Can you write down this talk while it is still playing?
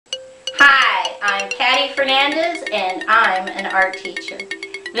I'm Patty Fernandez and I'm an art teacher.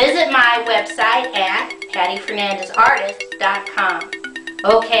 Visit my website at pattyfernandezartist.com.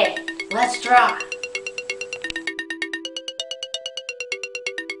 Okay, let's draw.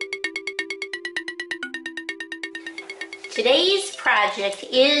 Today's project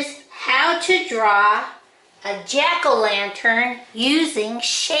is how to draw a jack-o'-lantern using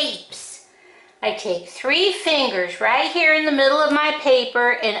shapes. I take 3 fingers right here in the middle of my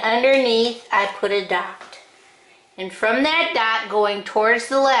paper, and underneath I put a dot. And from that dot going towards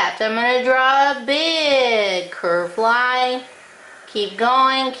the left, I'm going to draw a big curved line. Keep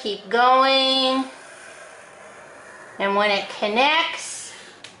going, keep going. And when it connects,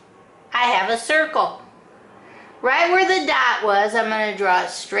 I have a circle. Right where the dot was, I'm going to draw a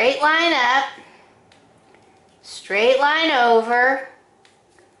straight line up, straight line over,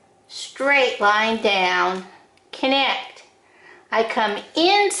 straight line down, connect. I come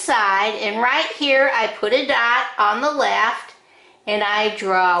inside, and right here I put a dot on the left, and I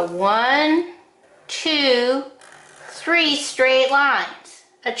draw 1, 2, 3 straight lines,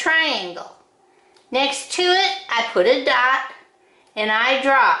 a triangle. Next to it I put a dot, and I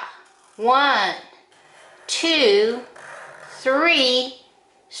draw 1, 2, 3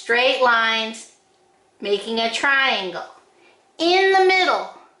 straight lines, making a triangle. In the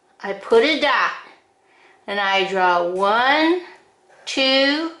middle I put a dot, and I draw 1,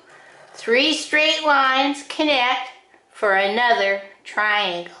 2, 3 straight lines, connect for another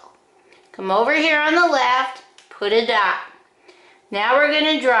triangle. Come over here on the left, put a dot. Now we're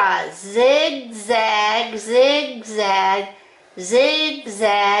going to draw zigzag, zigzag,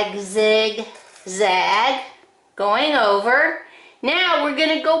 zigzag, zigzag, going over. Now we're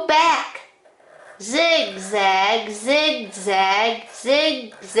going to go back. Zigzag, zigzag,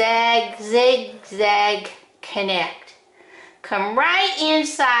 zigzag, zigzag, connect. Come right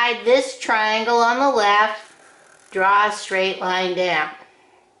inside this triangle on the left, draw a straight line down.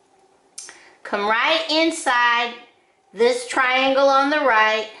 Come right inside this triangle on the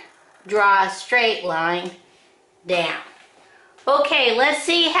right, draw a straight line down. Okay, let's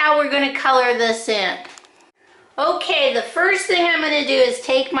see how we're going to color this in. Okay, the first thing I'm going to do is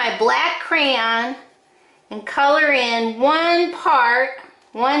take my black crayon and color in one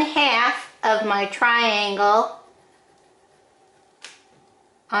half of my triangle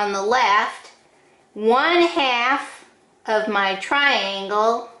on the left, one half of my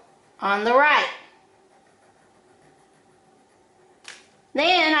triangle on the right.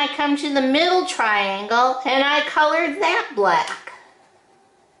 Then I come to the middle triangle and I color that black.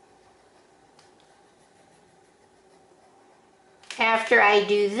 After I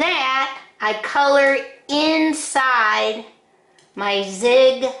do that, I color inside my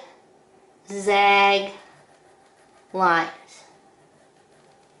zigzag lines.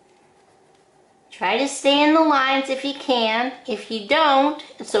 Try to stay in the lines if you can. If you don't,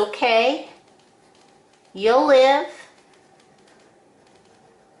 it's okay. You'll live.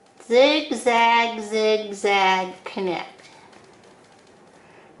 Zigzag, zigzag, connect.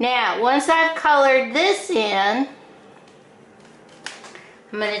 Now, once I've colored this in,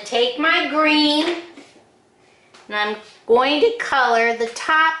 I'm going to take my green and I'm going to color the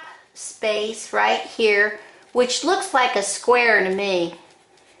top space right here, which looks like a square to me.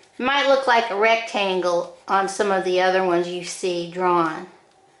 It might look like a rectangle on some of the other ones you see drawn,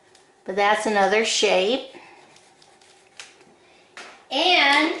 but that's another shape.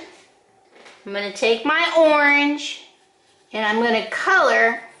 And I'm going to take my orange and I'm going to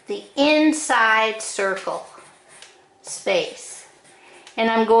color the inside circle space. And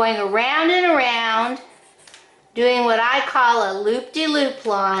I'm going around and around, doing what I call a loop-de-loop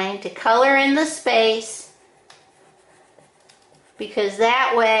line to color in the space, because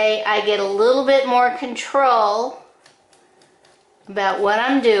that way I get a little bit more control about what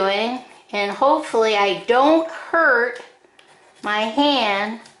I'm doing, and hopefully I don't hurt my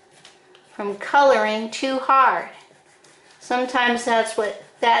hand from coloring too hard. Sometimes that's what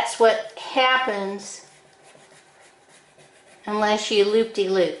happens unless you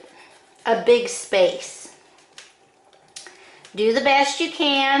loop-de-loop a big space. Do the best you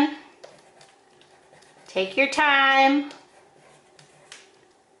can. Take your time.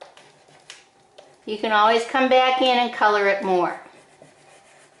 You can always come back in and color it more.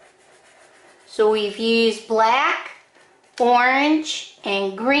 So we've used black, orange,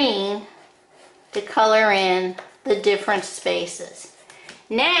 and green to color in the different spaces.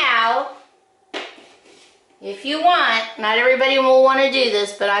 Now, if you want, not everybody will want to do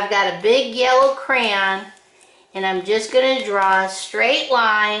this, but I've got a big yellow crayon, and I'm just going to draw straight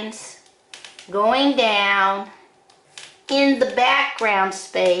lines going down in the background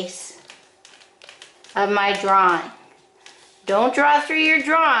space of my drawing. Don't draw through your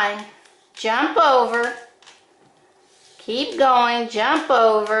drawing. Jump over. Keep going, jump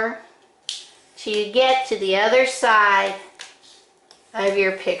over till you get to the other side of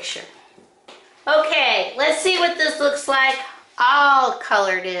your picture. Okay, let's see what this looks like all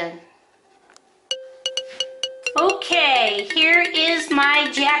colored in. Okay, here is my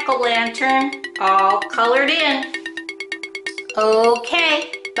jack-o'-lantern all colored in.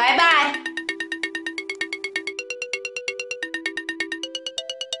 Okay, bye-bye.